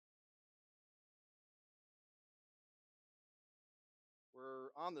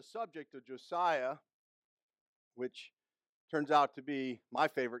on the subject of Josiah, which turns out to be my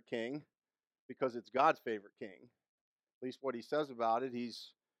favorite king because it's God's favorite king. At least what he says about it,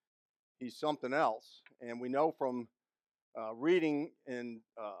 he's something else. And we know from reading in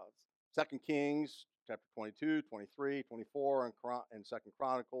 2 Kings chapter 22, 23, 24, and 2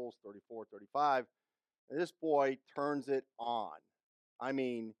 Chronicles 34, 35, this boy turns it on. I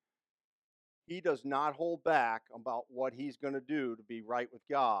mean, he does not hold back about what he's going to do to be right with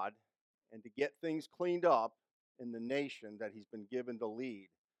God and to get things cleaned up in the nation that he's been given to lead.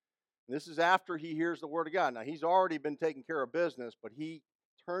 And this is after he hears the word of God. Now, he's already been taking care of business, but he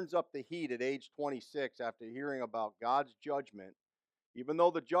turns up the heat at age 26 after hearing about God's judgment. Even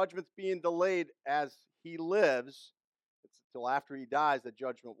though the judgment's being delayed as he lives, it's until after he dies that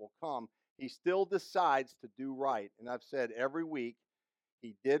judgment will come, he still decides to do right. And I've said every week,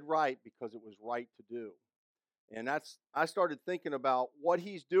 he did right because it was right to do. And I started thinking about what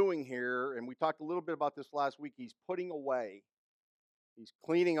he's doing here, and we talked a little bit about this last week. He's putting away. He's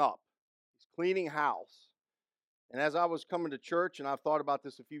cleaning up. He's cleaning house. And as I was coming to church, and I've thought about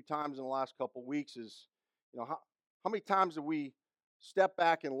this a few times in the last couple of weeks, is, how many times have we step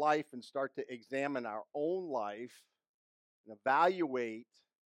back in life and start to examine our own life and evaluate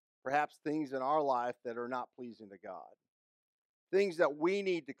perhaps things in our life that are not pleasing to God? Things that we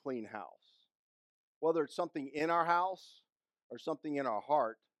need to clean house, whether it's something in our house or something in our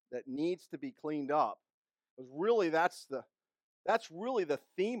heart that needs to be cleaned up. Because really, that's really the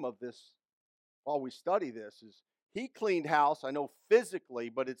theme of this. While we study this, is he cleaned house. I know physically,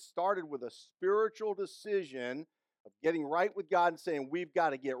 but it started with a spiritual decision of getting right with God and saying we've got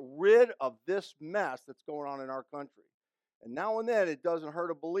to get rid of this mess that's going on in our country. And now and then, it doesn't hurt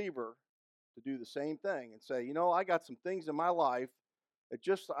a believer to do the same thing and say, I got some things in my life that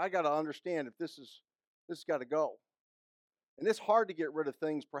I got to understand if this has got to go. And it's hard to get rid of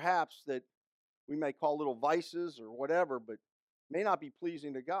things perhaps that we may call little vices or whatever, but may not be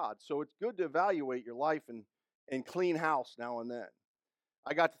pleasing to God. So it's good to evaluate your life and clean house now and then.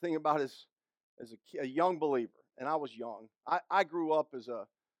 I got to think about as a young believer, and I was young. I grew up as a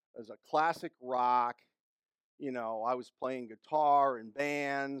classic rock. I was playing guitar in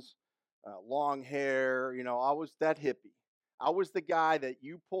bands. Long hair, I was that hippie. I was the guy that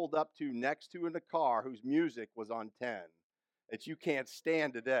you pulled up to next to in the car whose music was on 10 that you can't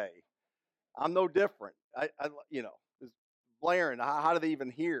stand today. I'm no different. It's blaring. How do they even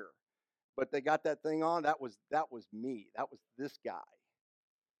hear? But they got that thing on. That was me. That was this guy.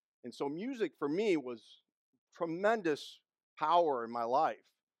 And so music for me was tremendous power in my life.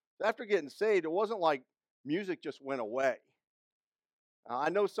 After getting saved, it wasn't like music just went away. I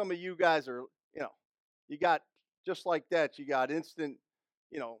know some of you guys are, you got just like that. You got instant,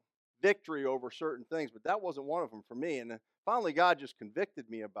 victory over certain things, but that wasn't one of them for me. And then finally, God just convicted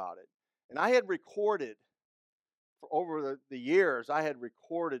me about it. And I had recorded, over the years, I had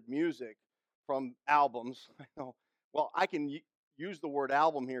recorded music from albums. Well, I can use the word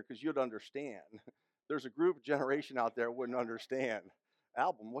album here because you'd understand. There's a group generation out there wouldn't understand.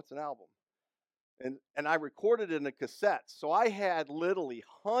 Album, what's an album? And I recorded it in a cassette. So I had literally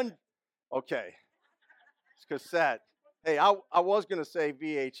okay, it's cassette. Hey, I was going to say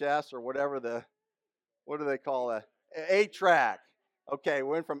VHS or whatever what do they call that? 8-track. Okay,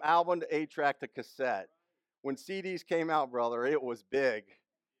 went from album to 8-track to cassette. When CDs came out, brother, it was big.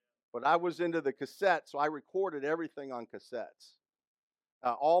 But I was into the cassette, so I recorded everything on cassettes.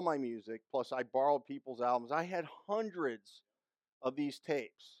 All my music, plus I borrowed people's albums. I had hundreds of these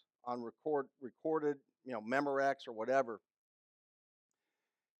tapes on recorded, Memorex or whatever.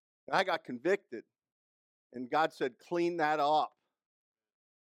 And I got convicted, and God said, clean that up.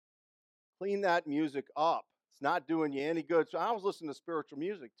 Clean that music up. It's not doing you any good. So I was listening to spiritual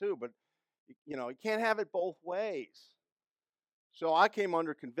music too, but you can't have it both ways. So I came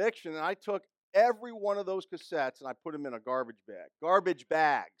under conviction, and I took every one of those cassettes and I put them in a garbage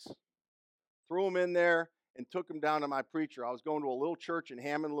bags, threw them in there, and took them down to my preacher. I was going to a little church in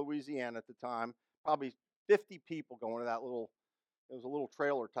Hammond, Louisiana at the time, probably 50 people going to that it was a little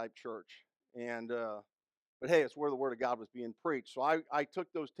trailer type church. And, but hey, it's where the word of God was being preached. So I took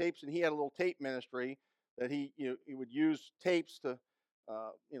those tapes, and he had a little tape ministry that he would use tapes to,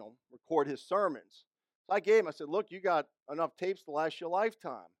 record his sermons. So I gave him, I said, look, you got enough tapes to last you a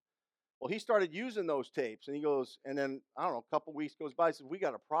lifetime. Well, he started using those tapes, and he goes, and then, I don't know, a couple weeks goes by, he says, we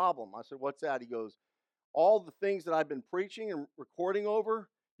got a problem. I said, what's that? He goes, all the things that I've been preaching and recording over,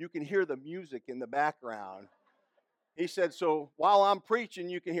 you can hear the music in the background. He said, so while I'm preaching,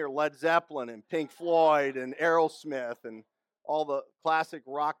 you can hear Led Zeppelin and Pink Floyd and Aerosmith and all the classic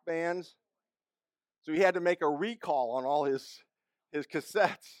rock bands. So he had to make a recall on all his his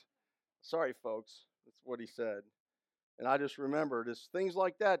cassettes. Sorry, folks. That's what he said. And I just remember just things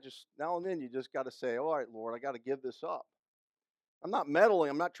like that. Just now and then, you just got to say, all right, Lord, I got to give this up. I'm not meddling.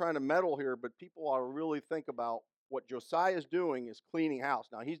 I'm not trying to meddle here, but people ought to really think about what Josiah is doing is cleaning house.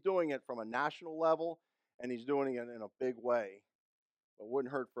 Now, he's doing it from a national level, and he's doing it in a big way. But it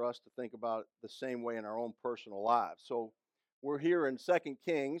wouldn't hurt for us to think about it the same way in our own personal lives. So we're here in 2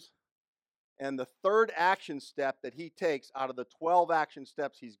 Kings, and the third action step that he takes out of the 12 action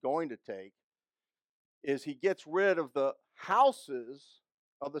steps he's going to take is he gets rid of the houses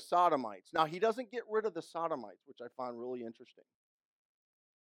of the Sodomites. Now, he doesn't get rid of the Sodomites, which I find really interesting.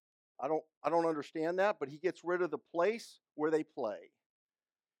 I don't understand that, but he gets rid of the place where they play.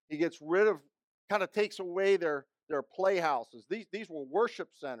 He gets rid of, kind of takes away their playhouses. These were worship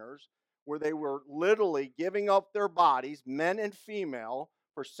centers where they were literally giving up their bodies, men and female,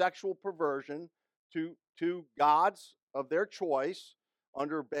 for sexual perversion to gods of their choice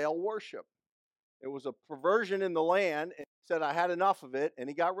under Baal worship. It was a perversion in the land, and he said, I had enough of it, and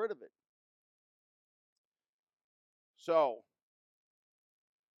he got rid of it. So,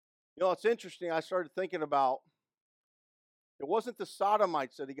 it's interesting. I started thinking about, it wasn't the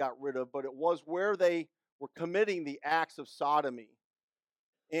Sodomites that he got rid of, but it was where they were committing the acts of sodomy.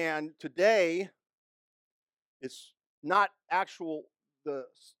 And today, it's not the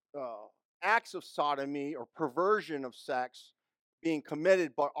acts of sodomy or perversion of sex being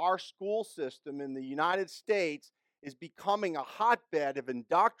committed, but our school system in the United States is becoming a hotbed of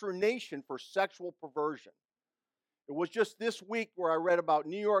indoctrination for sexual perversion. It was just this week where I read about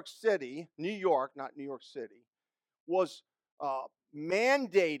New York, not New York City, was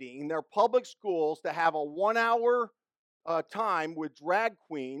mandating their public schools to have a 1-hour time with drag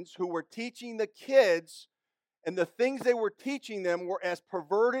queens who were teaching the kids, and the things they were teaching them were as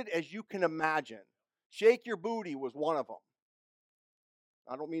perverted as you can imagine. Shake your booty was one of them.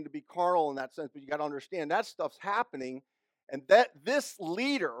 I don't mean to be carnal in that sense, but you got to understand that stuff's happening, and that this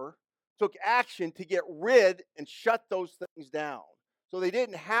leader took action to get rid and shut those things down. So they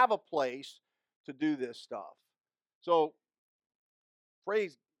didn't have a place to do this stuff. So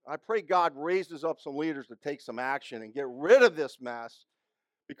I pray God raises up some leaders to take some action and get rid of this mess,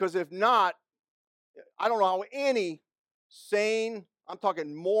 because if not, I don't know how any sane, I'm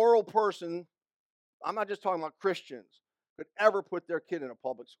talking moral person, I'm not just talking about Christians, could ever put their kid in a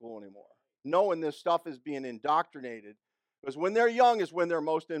public school anymore, knowing this stuff is being indoctrinated, because when they're young is when they're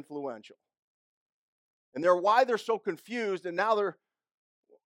most influential. And why they're so confused, and now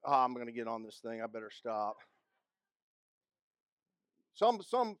I'm going to get on this thing, I better stop. Some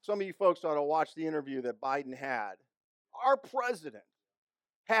of you folks ought to watch the interview that Biden had. Our president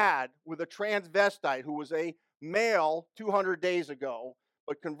had with a transvestite who was a male 200 days ago,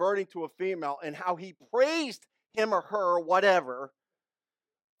 but converting to a female, and how he praised him or her, whatever,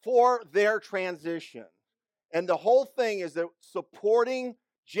 for their transition. And the whole thing is that supporting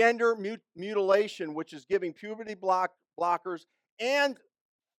gender mutilation, which is giving puberty blockers and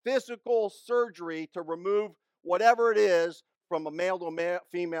physical surgery to remove whatever it is from a male to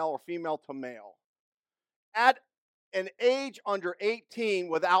female or female to male, at an age under 18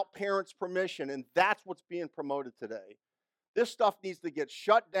 without parents' permission, and that's what's being promoted today. This stuff needs to get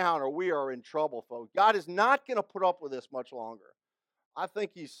shut down or we are in trouble, folks. God is not going to put up with this much longer. I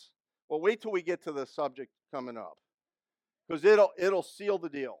think wait till we get to the subject coming up, because it'll seal the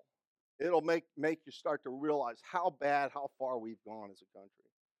deal. It'll make you start to realize how far we've gone as a country.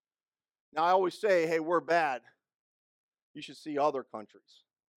 Now, I always say, hey, we're bad. You should see other countries.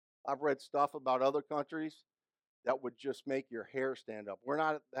 I've read stuff about other countries that would just make your hair stand up. We're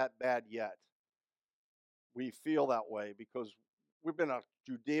not that bad yet. We feel that way because we've been a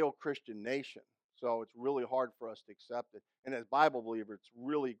Judeo-Christian nation, so it's really hard for us to accept it. And as Bible believers, it's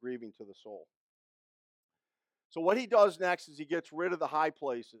really grieving to the soul. So what he does next is he gets rid of the high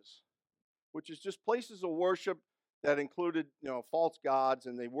places, which is just places of worship that included, false gods,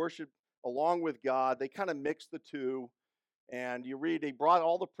 and they worshiped along with God. They kind of mixed the two. And you read, he brought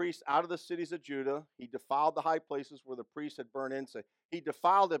all the priests out of the cities of Judah. He defiled the high places where the priests had burned incense. He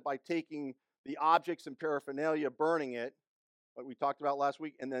defiled it by taking the objects and paraphernalia, burning it, like we talked about last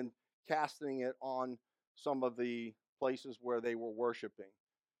week, and then casting it on some of the places where they were worshiping.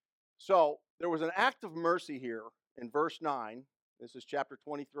 So there was an act of mercy here in verse 9. This is chapter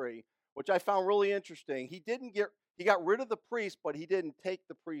 23, which I found really interesting. He got rid of the priest, but he didn't take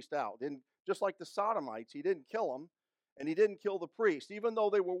the priest out. Just like the Sodomites, he didn't kill them. And he didn't kill the priest, even though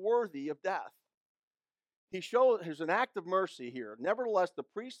they were worthy of death. There's an act of mercy here. Nevertheless, the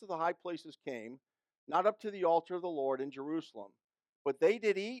priests of the high places came, not up to the altar of the Lord in Jerusalem, but they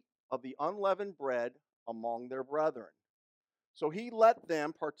did eat of the unleavened bread among their brethren. So he let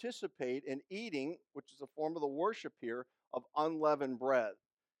them participate in eating, which is a form of the worship here, of unleavened bread.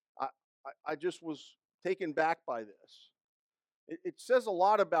 I, I just was taken back by this. It says a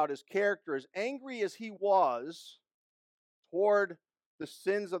lot about his character. As angry as he was toward the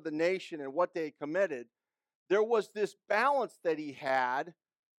sins of the nation and what they had committed, there was this balance that he had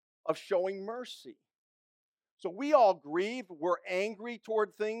of showing mercy. So we all grieve, we're angry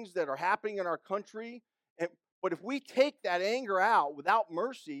toward things that are happening in our country, but if we take that anger out without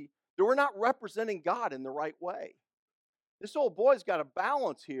mercy, then we're not representing God in the right way. This old boy's got a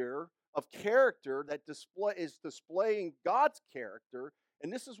balance here of character that is displaying God's character.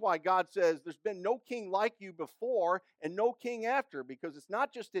 And this is why God says there's been no king like you before and no king after, because it's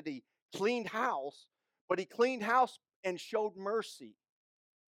not just that he cleaned house, but he cleaned house and showed mercy,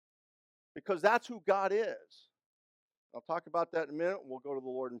 because that's who God is. I'll talk about that in a minute. We'll go to the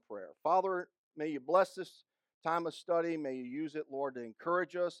Lord in prayer. Father, may you bless this time of study. May you use it, Lord, to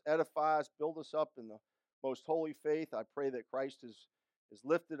encourage us, edify us, build us up in the most holy faith. I pray that Christ is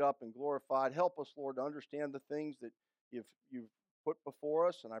lifted up and glorified. Help us, Lord, to understand the things that you've put before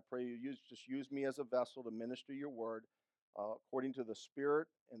us. And I pray you just use me as a vessel to minister your word according to the Spirit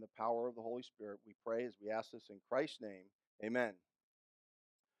and the power of the Holy Spirit. We pray as we ask this in Christ's name. Amen.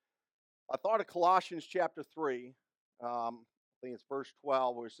 I thought of Colossians chapter 3. I think it's verse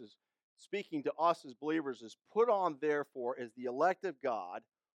 12, where it says, speaking to us as believers, is put on therefore as the elect of God,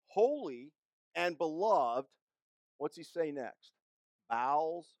 holy and beloved. What's he say next?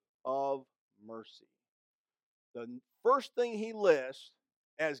 Bowels of mercy. The first thing he lists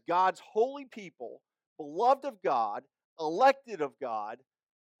as God's holy people, beloved of God, elected of God,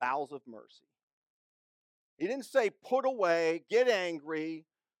 bowels of mercy. He didn't say put away, get angry.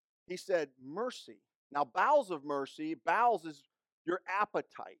 He said mercy. Now, bowels of mercy, bowels is your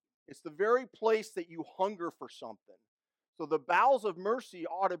appetite. It's the very place that you hunger for something. So the bowels of mercy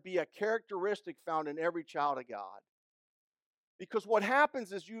ought to be a characteristic found in every child of God. Because what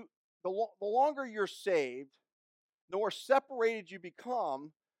happens is the longer you're saved, the more separated you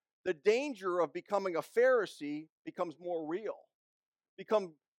become, the danger of becoming a Pharisee becomes more real.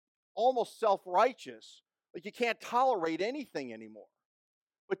 Become almost self-righteous, like you can't tolerate anything anymore.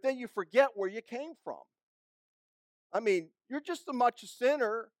 But then you forget where you came from. I mean, you're just as much a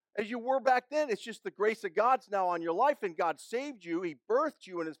sinner as you were back then. It's just the grace of God's now on your life, and God saved you. He birthed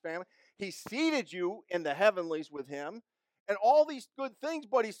you in his family. He seated you in the heavenlies with him, and all these good things.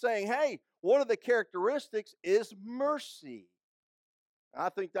 But he's saying, hey, one of the characteristics is mercy. And I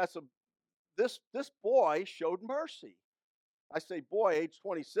think this boy showed mercy. I say boy, age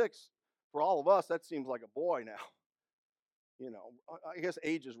 26, for all of us, that seems like a boy now. You know, I guess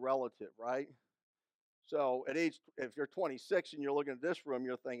age is relative, right? So at age, if you're 26 and you're looking at this room,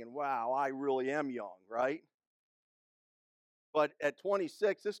 you're thinking, wow, I really am young, right? But at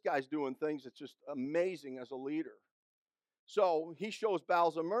 26, this guy's doing things that's just amazing as a leader. So he shows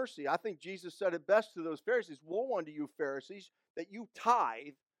bowels of mercy. I think Jesus said it best to those Pharisees. Woe unto you, Pharisees, that you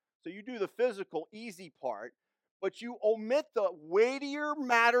tithe, so you do the physical, easy part, but you omit the weightier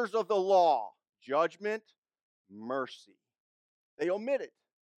matters of the law, judgment, mercy. They omit it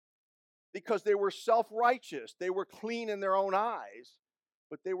because they were self-righteous. They were clean in their own eyes,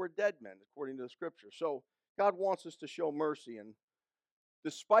 but they were dead men, according to the scripture. So God wants us to show mercy. And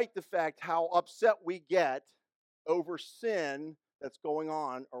despite the fact how upset we get over sin that's going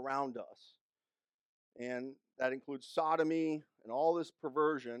on around us, and that includes sodomy and all this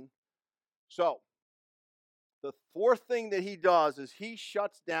perversion. So the fourth thing that he does is he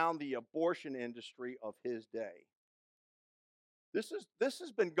shuts down the abortion industry of his day. This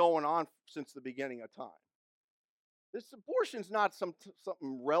has been going on since the beginning of time. This abortion's not something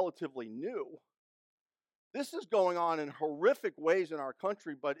relatively new. This is going on in horrific ways in our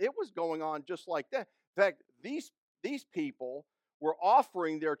country, but it was going on just like that. In fact, these people were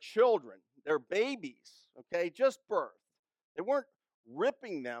offering their children, their babies, okay, just birth. They weren't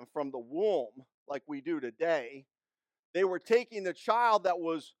ripping them from the womb like we do today. They were taking the child that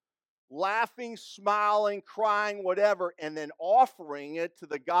was laughing, smiling, crying, whatever, and then offering it to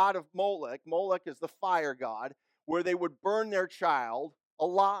the god of Molech. Molech is the fire god, where they would burn their child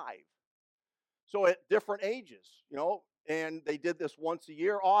alive. So at different ages, you know, and they did this once a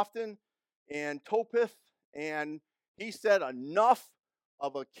year often. And Topeth, and he said, enough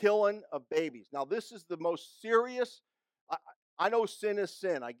of a killing of babies. Now, this is the most serious. I know sin is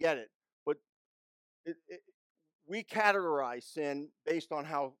sin. I get it. But we categorize sin based on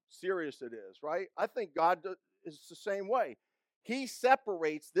how serious it is, right? I think God is the same way. He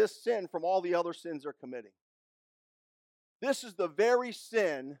separates this sin from all the other sins they're committing. This is the very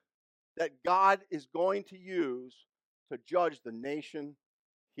sin that God is going to use to judge the nation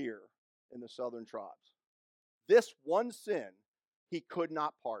here in the southern tribes. This one sin he could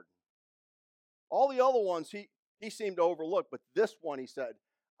not pardon. All the other ones he seemed to overlook, but this one he said,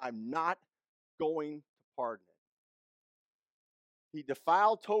 I'm not going to pardon it. He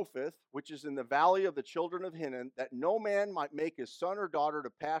defiled Topheth, which is in the valley of the children of Hinnom, that no man might make his son or daughter to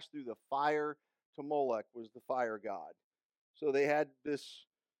pass through the fire to Molech, was the fire god. So they had this,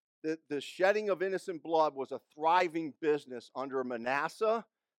 the shedding of innocent blood was a thriving business under Manasseh,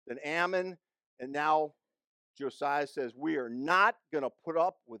 then Ammon, and now Josiah says, we are not going to put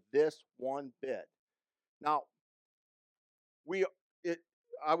up with this one bit. Now,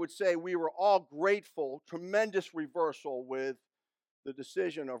 I would say we were all grateful, tremendous reversal with the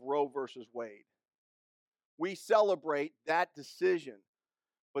decision of Roe versus Wade. We celebrate that decision.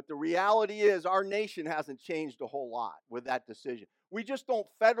 But the reality is our nation hasn't changed a whole lot with that decision. We just don't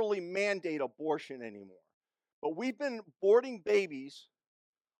federally mandate abortion anymore. But we've been aborting babies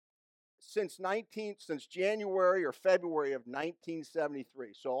since January or February of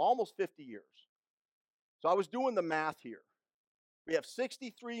 1973, so almost 50 years. So I was doing the math here. We have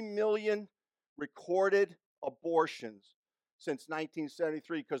 63 million recorded abortions since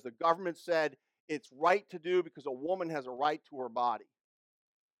 1973 because the government said it's right to do because a woman has a right to her body.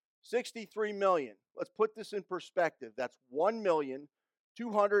 63 million. Let's put this in perspective. That's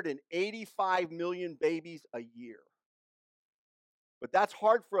 1,285,000,000 babies a year. But that's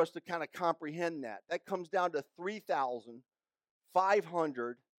hard for us to kind of comprehend that. That comes down to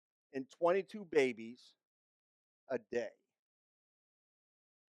 3,522 babies a day.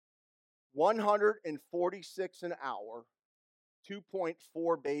 146 an hour,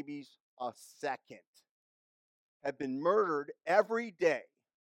 2.4 babies a second have been murdered every day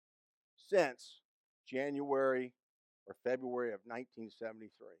since January or February of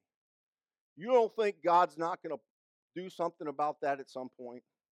 1973. You don't think God's not going to do something about that at some point?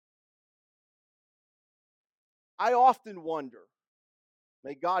 I often wonder,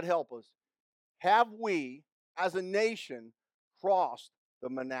 may God help us, have we as a nation crossed the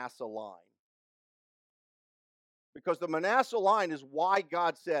Manasseh line? Because the Manasseh line is why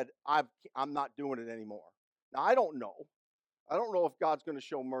God said, I'm not doing it anymore. Now, I don't know. I don't know if God's going to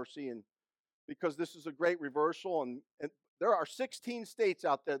show mercy, and because this is a great reversal, and there are 16 states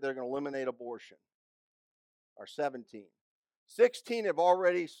out there that are going to eliminate abortion, or 17. 16 have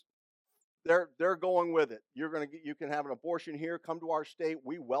already, they're going with it. You can have an abortion here, come to our state,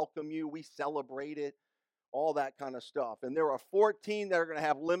 we welcome you, we celebrate it, all that kind of stuff. And there are 14 that are going to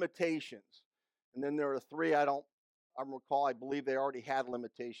have limitations. And then there are 3 I believe they already had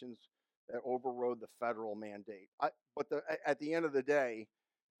limitations that overrode the federal mandate. But at the end of the day,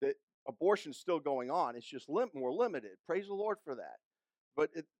 the abortion's still going on. It's just more limited. Praise the Lord for that.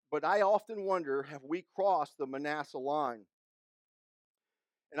 But I often wonder, have we crossed the Manasseh line?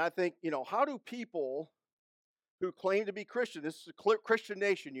 And I think, how do people who claim to be Christian, this is a Christian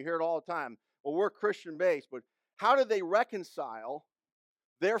nation, you hear it all the time, well, we're Christian based, but how do they reconcile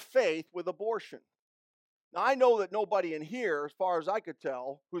their faith with abortion? Now, I know that nobody in here, as far as I could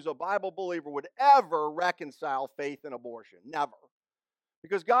tell, who's a Bible believer would ever reconcile faith and abortion. Never.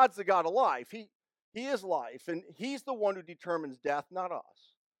 Because God's the God of life. He is life, and He's the one who determines death, not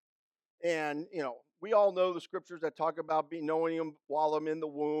us. And, we all know the scriptures that talk about knowing Him while I'm in the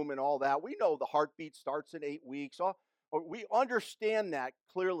womb and all that. We know the heartbeat starts in 8 weeks. We understand that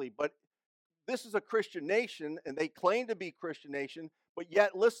clearly, but this is a Christian nation, and they claim to be Christian nation, but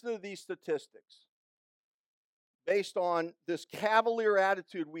yet listen to these statistics. Based on this cavalier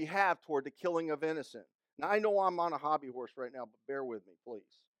attitude we have toward the killing of innocent. Now, I know I'm on a hobby horse right now, but bear with me,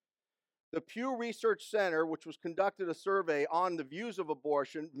 please. The Pew Research Center, which was conducted a survey on the views of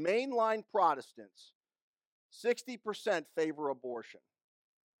abortion, mainline Protestants, 60% favor abortion.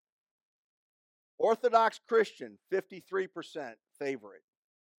 Orthodox Christian, 53% favor it.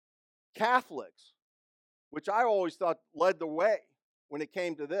 Catholics, which I always thought led the way when it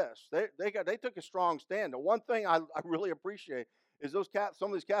came to this, they took a strong stand. The one thing I really appreciate is some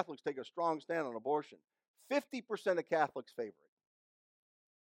of these Catholics take a strong stand on abortion. 50% of Catholics favor it.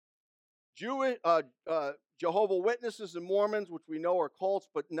 Jehovah's Witnesses and Mormons, which we know are cults,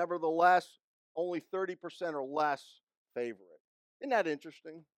 but nevertheless, only 30% or less favor it. Isn't that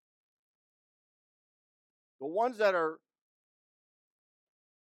interesting? The ones that are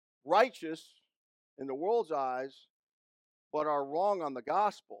righteous in the world's eyes, but are wrong on the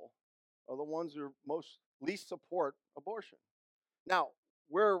gospel, are the ones who least support abortion. Now,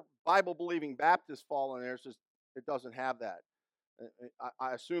 where Bible-believing Baptists fall in there, it doesn't have that.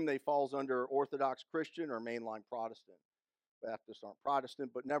 I assume they falls under Orthodox Christian or mainline Protestant. Baptists aren't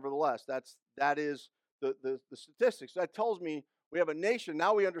Protestant, but nevertheless, that is the statistics. That tells me we have a nation.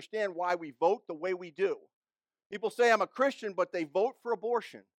 Now we understand why we vote the way we do. People say I'm a Christian, but they vote for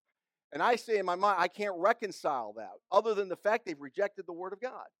abortion. And I say in my mind, I can't reconcile that, other than the fact they've rejected the Word of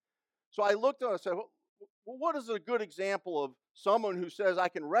God. So I looked at it and said, well, what is a good example of someone who says I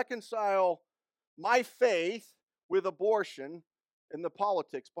can reconcile my faith with abortion and the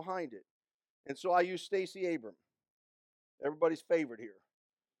politics behind it? And so I used Stacey Abrams, everybody's favorite here.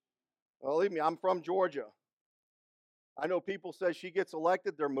 Well, believe me, I'm from Georgia. I know people say she gets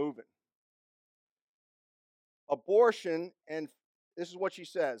elected, they're moving. Abortion, and this is what she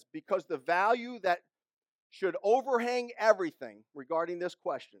says, because the value that should overhang everything regarding this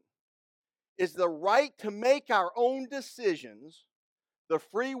question is the right to make our own decisions, the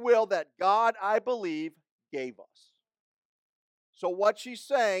free will that God, I believe, gave us. So what she's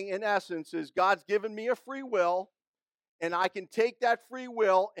saying, in essence, is God's given me a free will, and I can take that free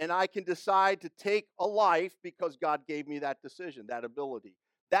will and I can decide to take a life because God gave me that decision, that ability.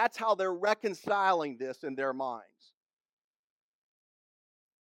 That's how they're reconciling this in their minds.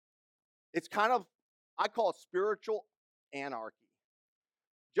 It's kind of, I call it spiritual anarchy.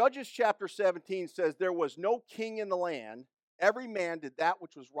 Judges chapter 17 says there was no king in the land. Every man did that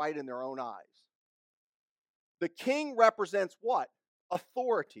which was right in their own eyes. The king represents what?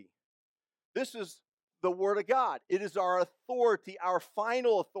 Authority. This is the word of God. It is our authority, our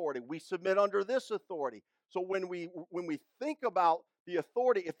final authority. We submit under this authority. So when we think about the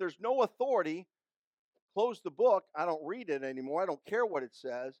authority, if there's no authority, close the book, I don't read it anymore, I don't care what it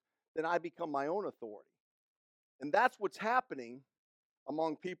says, then I become my own authority. And that's what's happening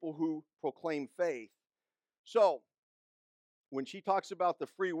among people who proclaim faith. So, when she talks about the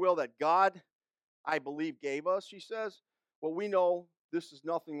free will that God, I believe, gave us, she says, well, we know this is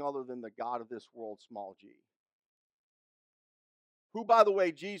nothing other than the God of this world, small g. Who, by the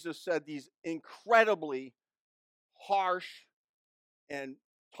way, Jesus said these incredibly harsh and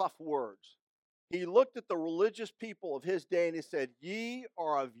tough words. He looked at the religious people of his day and he said, ye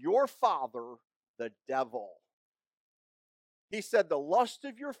are of your father, the devil. He said, the lust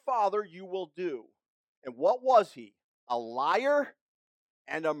of your father you will do. And what was he? A liar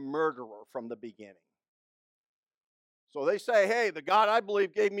and a murderer from the beginning. So they say, hey, the God I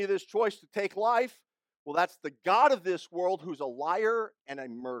believe gave me this choice to take life. Well, that's the God of this world who's a liar and a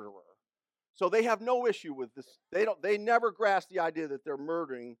murderer. So they have no issue with this. They never grasp the idea that they're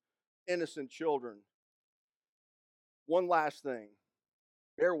murdering innocent children. One last thing.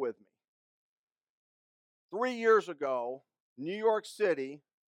 Bear with me. 3 years ago, New York City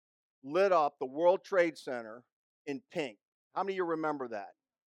lit up the World Trade Center in pink. How many of you remember that?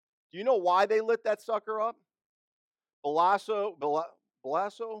 Do you know why they lit that sucker up?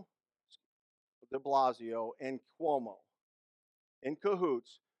 de Blasio, and Cuomo in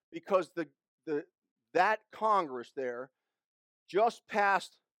cahoots, because that Congress there just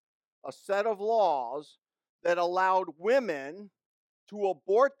passed a set of laws that allowed women to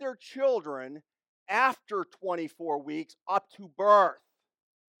abort their children after 24 weeks up to birth.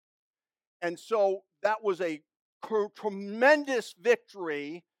 And so that was a tremendous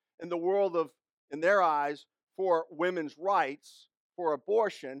victory in the world of, in their eyes, for women's rights, for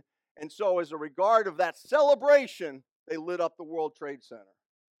abortion. And so as a regard of that celebration, they lit up the World Trade Center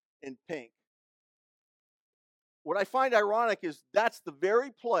in pink. What I find ironic is that's the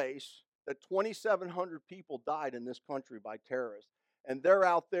very place that 2,700 people died in this country by terrorists. And they're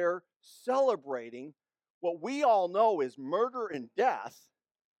out there celebrating what we all know is murder and death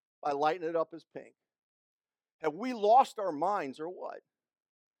by lighting it up as pink. Have we lost our minds or what?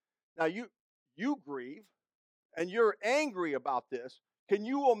 Now you grieve and you're angry about this. Can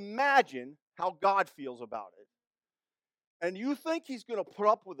you imagine how God feels about it? And you think he's going to put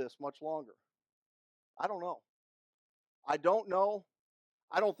up with this much longer? I don't know. I don't know.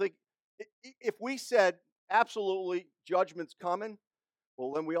 I don't think, if we said absolutely judgment's coming,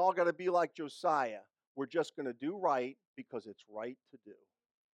 well, then we all got to be like Josiah. We're just going to do right because it's right to do.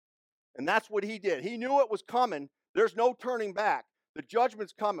 And that's what he did. He knew it was coming. There's no turning back. The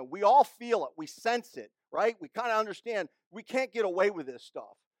judgment's coming. We all feel it. We sense it, right? We kind of understand we can't get away with this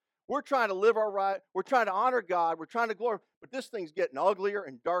stuff. We're trying to live our right. We're trying to honor God. We're trying to glorify. But this thing's getting uglier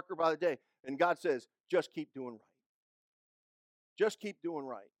and darker by the day. And God says, just keep doing right. Just keep doing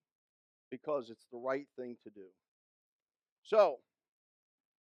right because it's the right thing to do. So,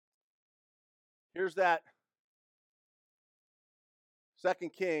 here's that 2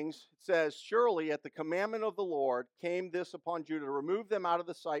 Kings. It says, surely at the commandment of the Lord came this upon Judah to remove them out of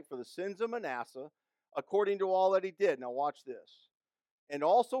the sight for the sins of Manasseh, according to all that he did. Now watch this. And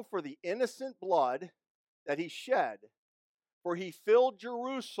also for the innocent blood that he shed, for he filled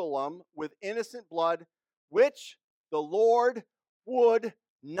Jerusalem with innocent blood, which the Lord would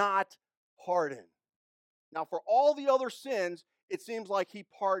not pardon. Now, for all the other sins, it seems like he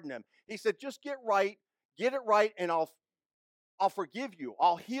pardoned them. He said, just get it right, and I'll forgive you.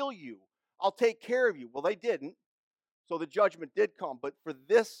 I'll heal you. I'll take care of you. Well, they didn't. So the judgment did come. But for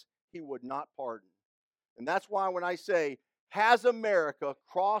this, he would not pardon. And that's why when I say, has America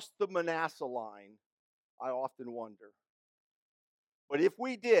crossed the Manasseh line, I often wonder. But if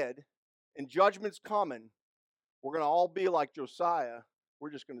we did, and judgment's coming, we're going to all be like Josiah.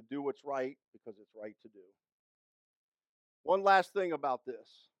 We're just going to do what's right because it's right to do. One last thing about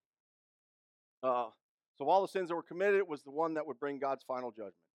this. So all the sins that were committed was the one that would bring God's final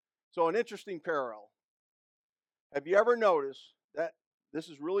judgment. So an interesting parallel. Have you ever noticed that, this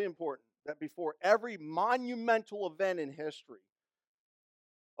is really important, that before every monumental event in history,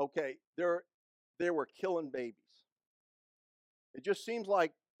 okay, they were killing babies. It just seems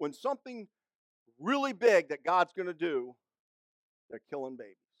like when something really big that God's going to do, they're killing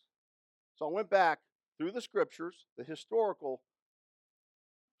babies. So I went back through the scriptures, the historical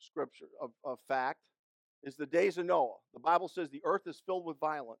scripture of fact is the days of Noah. The Bible says the earth is filled with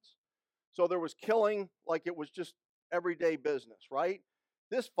violence. So there was killing like it was just everyday business, right?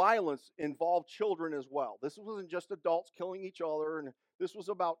 This violence involved children as well. This wasn't just adults killing each other, and this was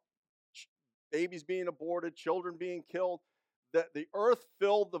about babies being aborted, children being killed. The earth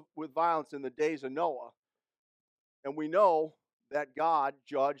filled with violence in the days of Noah. And we know that God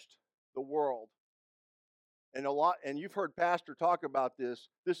judged the world. And you've heard Pastor talk about this.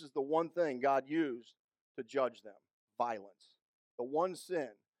 This is the one thing God used to judge them: violence. The one sin,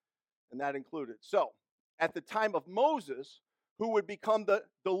 and that included. So, at the time of Moses, who would become the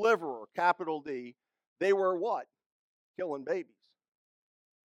deliverer, capital D, they were what? Killing babies.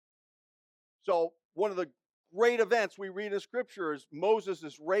 So, one of the great events we read in Scripture is Moses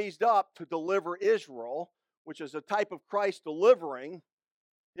is raised up to deliver Israel, which is a type of Christ delivering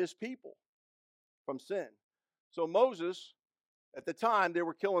his people from sin. So Moses, at the time, they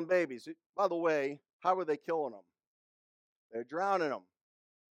were killing babies. By the way, how were they killing them? They're drowning them.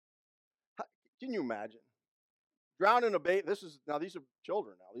 Can you imagine? Drowning a baby. These are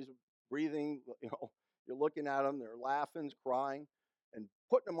children now. These are breathing, you're looking at them, they're laughing, crying, and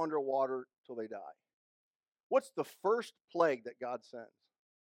putting them underwater till they die. What's the first plague that God sends?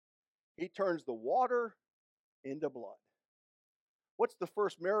 He turns the water into blood. What's the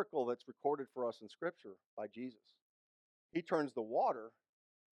first miracle that's recorded for us in Scripture by Jesus? He turns the water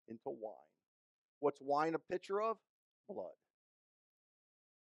into wine. What's wine a picture of? Blood.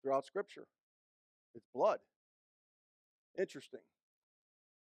 Throughout Scripture, it's blood. Interesting.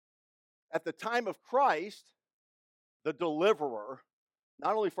 At the time of Christ, the deliverer,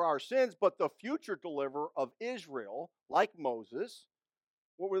 not only for our sins, but the future deliverer of Israel, like Moses,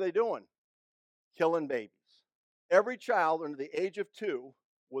 what were they doing? Killing babies. Every child under the age of 2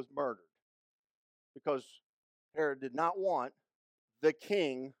 was murdered because Herod did not want the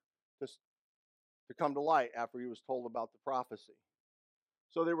king to come to light after he was told about the prophecy.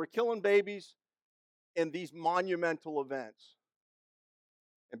 So they were killing babies in these monumental events.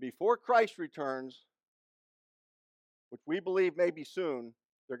 And before Christ returns, which we believe may be soon,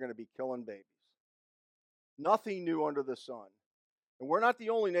 they're going to be killing babies. Nothing new under the sun. And we're not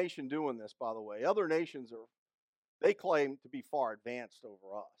the only nation doing this, by the way. Other nations they claim to be far advanced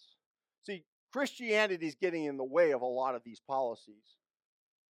over us. See, Christianity is getting in the way of a lot of these policies.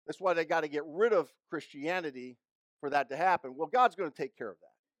 That's why they got to get rid of Christianity for that to happen. Well, God's going to take care of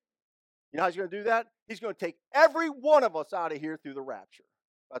that. You know how he's going to do that? He's going to take every one of us out of here through the rapture.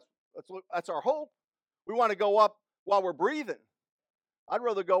 That's our hope. We want to go up while we're breathing. I'd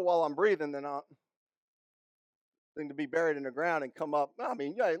rather go while I'm breathing than to be buried in the ground and come up. I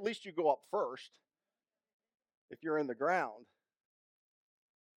mean, yeah, at least you go up first if you're in the ground.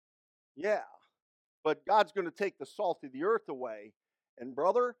 Yeah. But God's going to take the salt of the earth away. And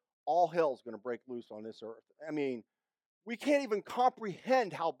brother, all hell's going to break loose on this earth. I mean, we can't even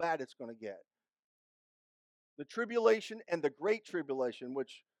comprehend how bad it's going to get. The tribulation and the great tribulation,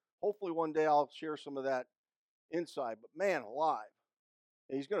 which hopefully one day I'll share some of that insight. But man alive,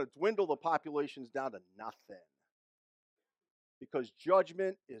 he's going to dwindle the populations down to nothing. Because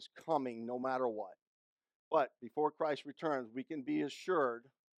judgment is coming no matter what. But before Christ returns, we can be assured,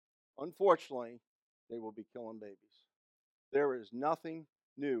 unfortunately, they will be killing babies. There is nothing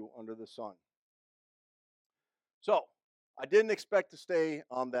new under the sun. So, I didn't expect to stay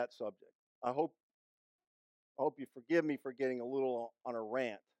on that subject. I hope you forgive me for getting a little on a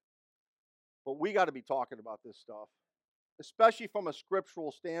rant. But we got to be talking about this stuff, especially from a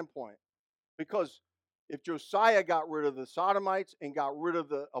scriptural standpoint. Because If Josiah got rid of the sodomites and got rid of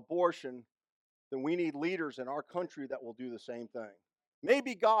the abortion, then we need leaders in our country that will do the same thing.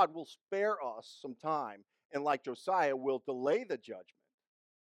 Maybe God will spare us some time, and like Josiah, will delay the judgment.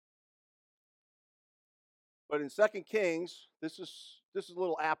 But in 2 Kings, this is a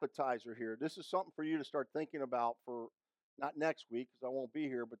little appetizer here. This is something for you to start thinking about for not next week, because I won't be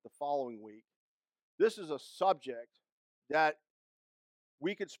here, but the following week. This is a subject that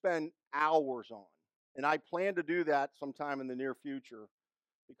we could spend hours on. And I plan to do that sometime in the near future,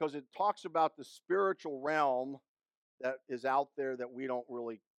 because it talks about the spiritual realm that is out there that we don't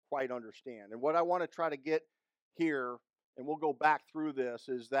really quite understand. And what I want to try to get here, and we'll go back through this,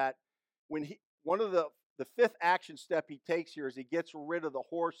 is that when one of the fifth action step he takes here is he gets rid of the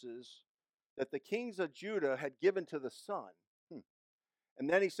horses that the kings of Judah had given to the sun. And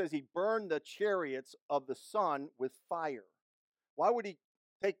then he says he burned the chariots of the sun with fire. Why would he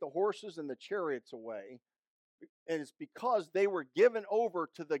take the horses and the chariots away? And it's because they were given over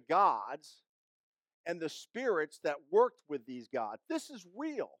to the gods and the spirits that worked with these gods. This is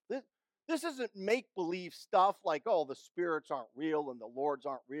real. This isn't make-believe stuff like, oh, the spirits aren't real and the lords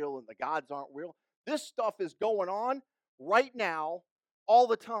aren't real and the gods aren't real. This stuff is going on right now, all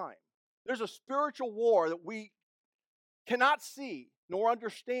the time. There's a spiritual war that we cannot see nor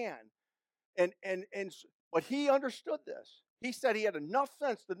understand. But he understood this. He said he had enough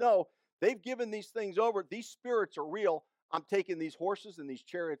sense to know they've given these things over. These spirits are real. I'm taking these horses and these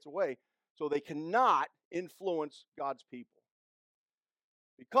chariots away, so they cannot influence God's people.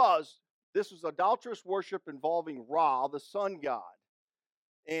 Because this was idolatrous worship involving Ra, the sun god.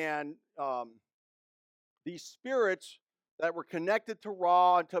 And these spirits that were connected to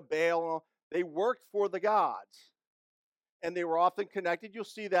Ra and to Baal, they worked for the gods. And they were often connected. You'll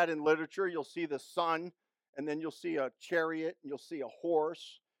see that in literature. You'll see the sun, and then you'll see a chariot, and you'll see a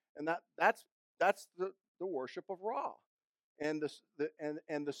horse. And that's the worship of Ra and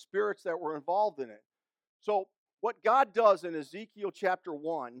the spirits that were involved in it. So what God does in Ezekiel chapter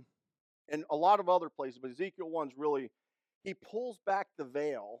 1, and a lot of other places, but Ezekiel 1's really, he pulls back the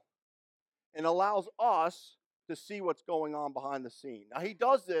veil and allows us to see what's going on behind the scene. Now, he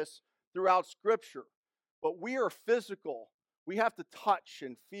does this throughout Scripture, but we are physical. We have to touch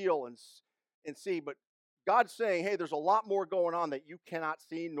and feel and see. But God's saying, hey, there's a lot more going on that you cannot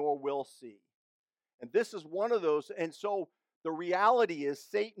see nor will see. And this is one of those. And so the reality is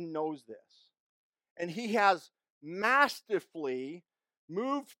Satan knows this. And he has masterfully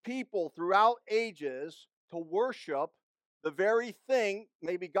moved people throughout ages to worship the very thing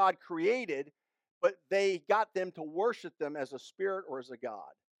maybe God created, but they got them to worship them as a spirit or as a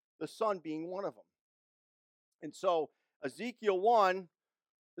god, the sun being one of them. And so Ezekiel 1,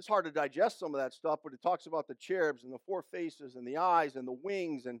 it's hard to digest some of that stuff, but it talks about the cherubs and the four faces and the eyes and the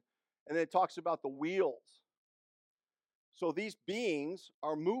wings, and then it talks about the wheels. So these beings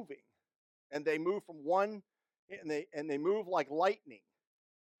are moving, and they move from one, and they move like lightning.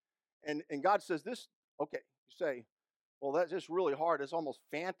 And God says this, okay, you say, well, that's just really hard. It's almost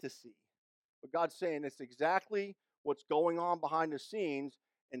fantasy. But God's saying it's exactly what's going on behind the scenes,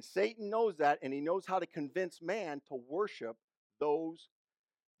 and Satan knows that, and he knows how to convince man to worship those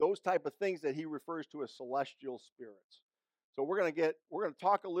type of things that he refers to as celestial spirits. So we're going to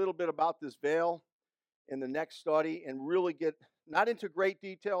talk a little bit about this veil in the next study and really get not into great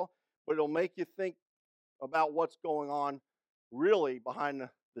detail, but it'll make you think about what's going on really behind the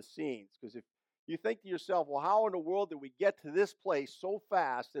scenes. Because if you think to yourself, well, how in the world did we get to this place so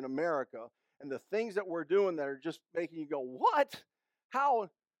fast in America, and the things that we're doing that are just making you go, what? How?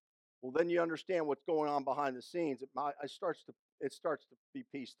 Well, then you understand what's going on behind the scenes. It starts to be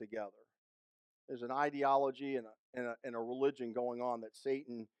pieced together. There's an ideology and a religion going on that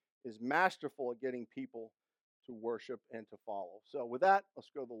Satan is masterful at getting people to worship and to follow. So with that,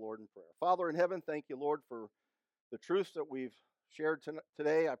 let's go to the Lord in prayer. Father in heaven, thank you, Lord, for the truths that we've shared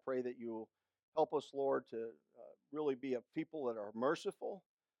today. I pray that you help us, Lord, to really be a people that are merciful,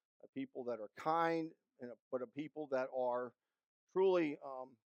 a people that are kind, but a people that are truly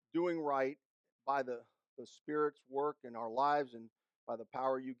doing right by the Spirit's work in our lives and by the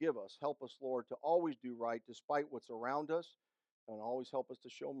power you give us. Help us, Lord, to always do right despite what's around us, and always help us to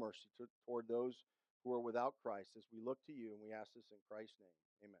show mercy toward those who are without Christ as we look to you, and we ask this in Christ's name.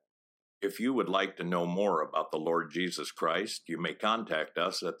 Amen. If you would like to know more about the Lord Jesus Christ, you may contact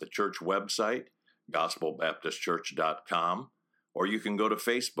us at the church website, gospelbaptistchurch.com, or you can go to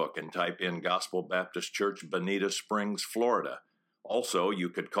Facebook and type in Gospel Baptist Church, Bonita Springs, Florida. Also, you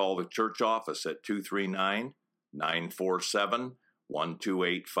could call the church office at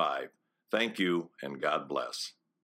 239-947-1285. Thank you, and God bless.